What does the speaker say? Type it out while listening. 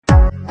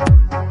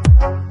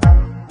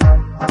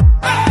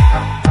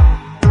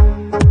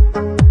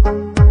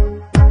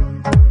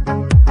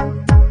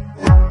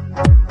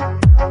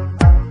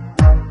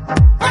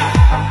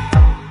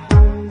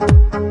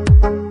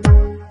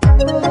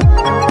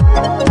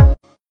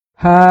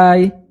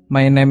Hi,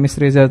 my name is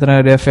Reza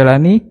Tranadia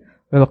Velani.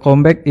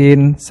 Welcome back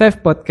in Safe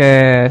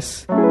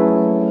Podcast.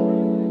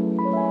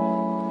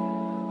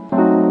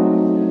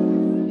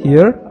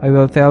 Here, I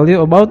will tell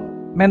you about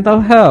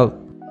mental health.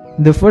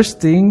 The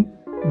first thing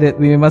that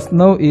we must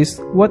know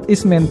is what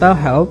is mental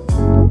health?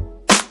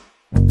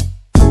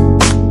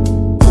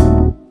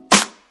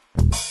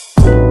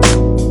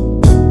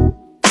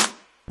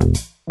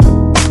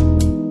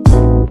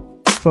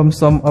 From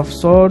some of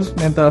source,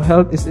 mental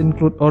health is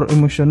include our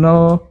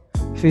emotional,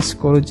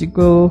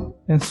 physiological,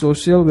 and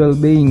social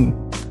well-being.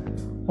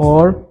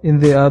 Or, in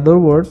the other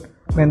word,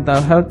 mental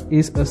health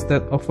is a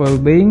state of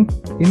well-being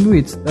in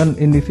which an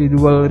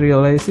individual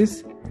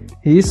realizes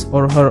his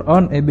or her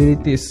own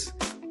abilities,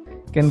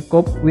 can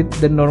cope with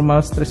the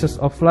normal stresses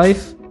of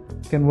life,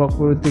 can work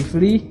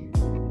productively,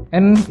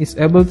 and is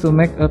able to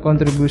make a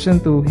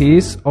contribution to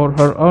his or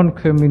her own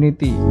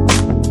community.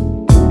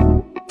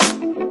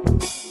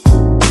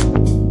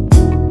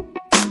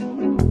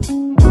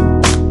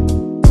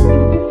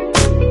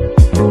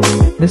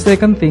 The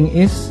second thing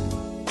is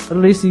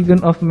early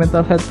signs of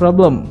mental health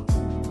problem.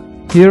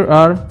 Here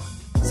are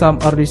some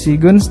early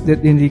signs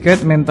that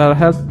indicate mental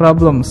health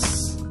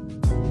problems.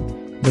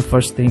 The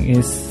first thing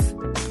is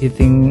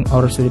eating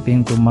or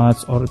sleeping too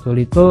much or too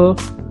little.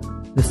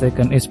 The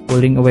second is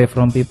pulling away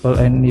from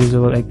people and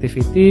usual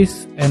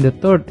activities. And the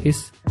third is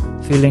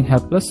feeling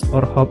helpless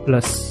or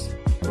hopeless.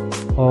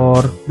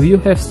 Or do you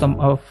have some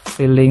of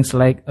feelings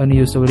like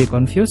unusually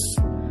confused,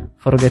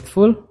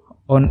 forgetful,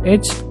 on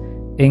edge,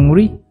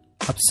 angry,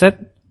 upset,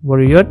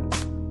 worried,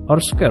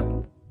 or scared?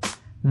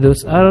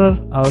 Those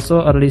are also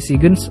early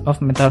signs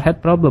of mental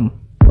health problem.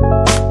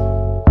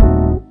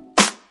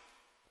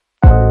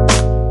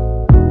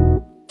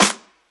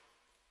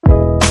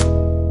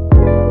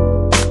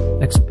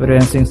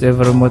 Experiencing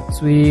severe mood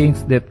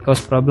swings that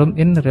cause problem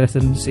in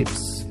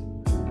relationships.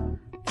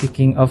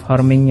 Thinking of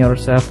harming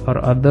yourself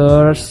or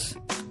others.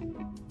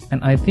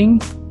 And I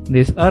think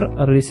these are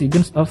early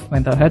signs of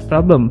mental health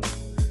problem.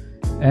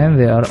 And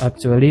there are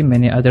actually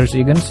many other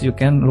signs you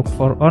can look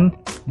for on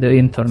the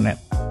internet.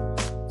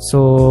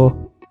 So,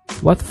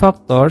 what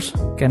factors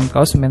can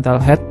cause mental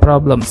health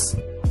problems?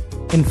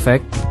 In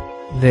fact,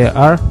 there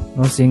are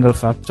no single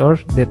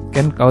factor that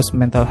can cause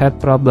mental health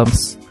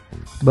problems.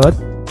 But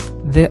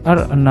there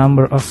are a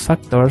number of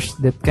factors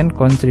that can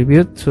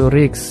contribute to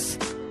risks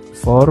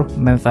for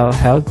mental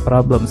health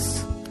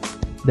problems.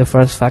 The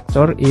first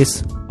factor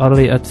is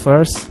early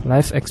adverse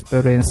life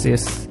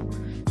experiences,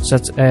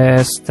 such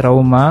as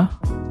trauma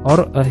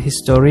or a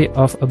history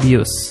of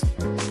abuse.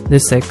 The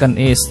second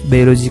is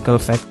biological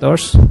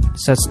factors,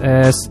 such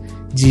as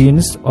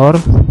genes or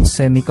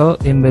chemical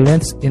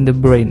imbalance in the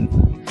brain.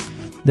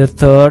 The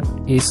third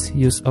is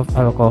use of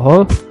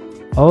alcohol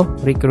or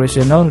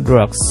recreational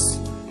drugs.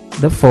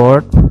 The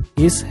fourth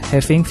is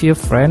having few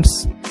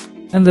friends.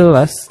 And the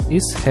last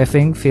is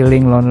having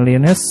feeling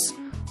loneliness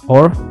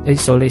or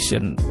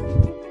isolation.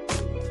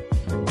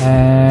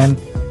 And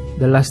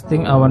the last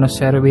thing I want to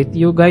share with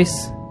you guys,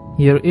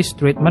 here is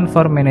treatment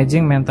for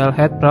managing mental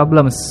health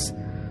problems.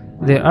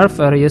 There are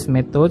various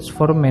methods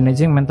for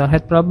managing mental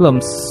health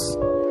problems.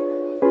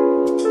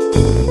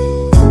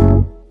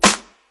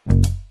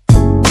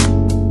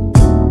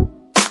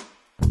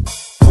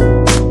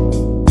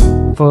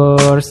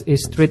 First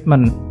is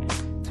treatment.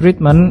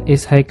 Treatment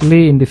is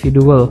highly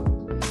individual,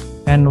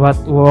 and what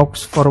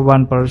works for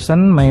one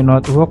person may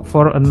not work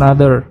for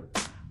another.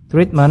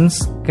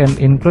 Treatments can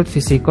include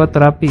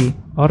physiotherapy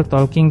or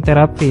talking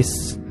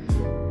therapies.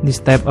 This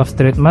type of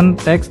treatment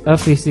takes a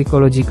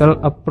physiological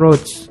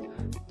approach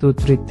to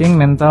treating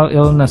mental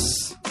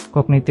illness.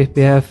 Cognitive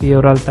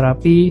behavioral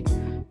therapy,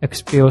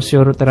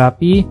 exposure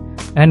therapy,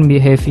 and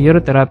behavior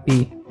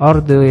therapy are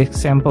the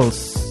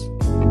examples.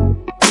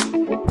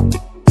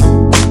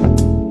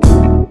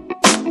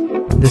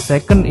 The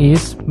second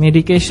is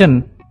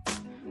medication.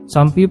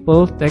 Some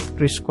people take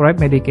prescribed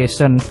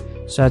medication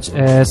such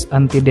as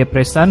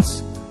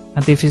antidepressants,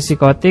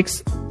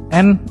 antipsychotics,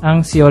 and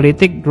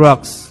anxiolytic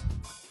drugs.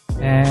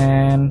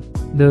 And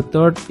the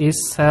third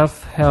is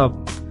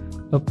self-help.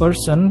 A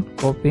person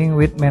coping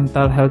with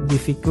mental health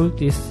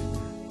difficulties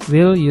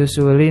will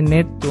usually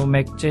need to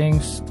make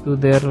change to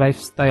their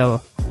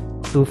lifestyle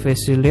to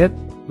facilitate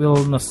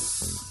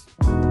wellness.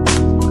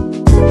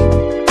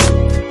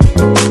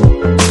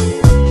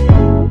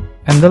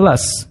 And the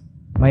last,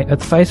 my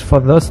advice for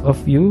those of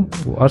you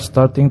who are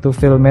starting to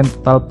feel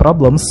mental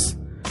problems,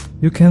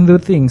 you can do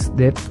things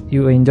that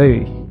you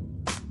enjoy.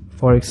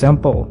 For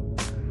example,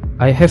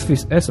 I have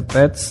fish as a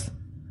pets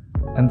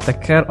and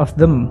take care of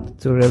them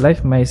to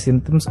relieve my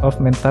symptoms of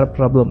mental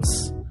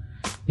problems.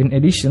 In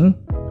addition,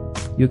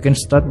 you can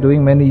start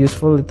doing many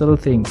useful little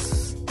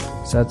things,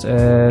 such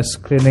as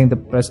cleaning the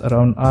place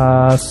around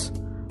us,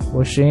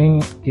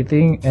 washing,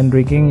 eating and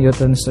drinking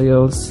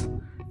utensils,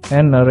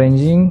 and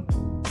arranging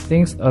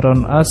things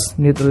around us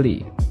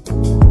neatly.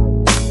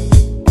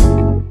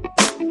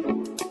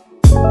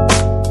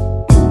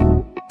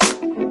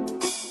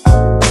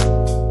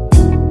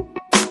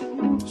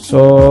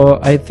 So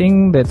I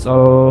think that's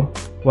all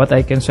what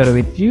I can share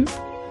with you.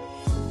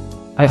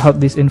 I hope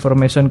this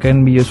information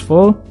can be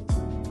useful.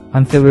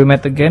 Until we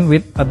meet again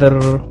with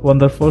other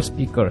wonderful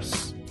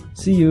speakers.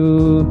 See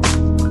you.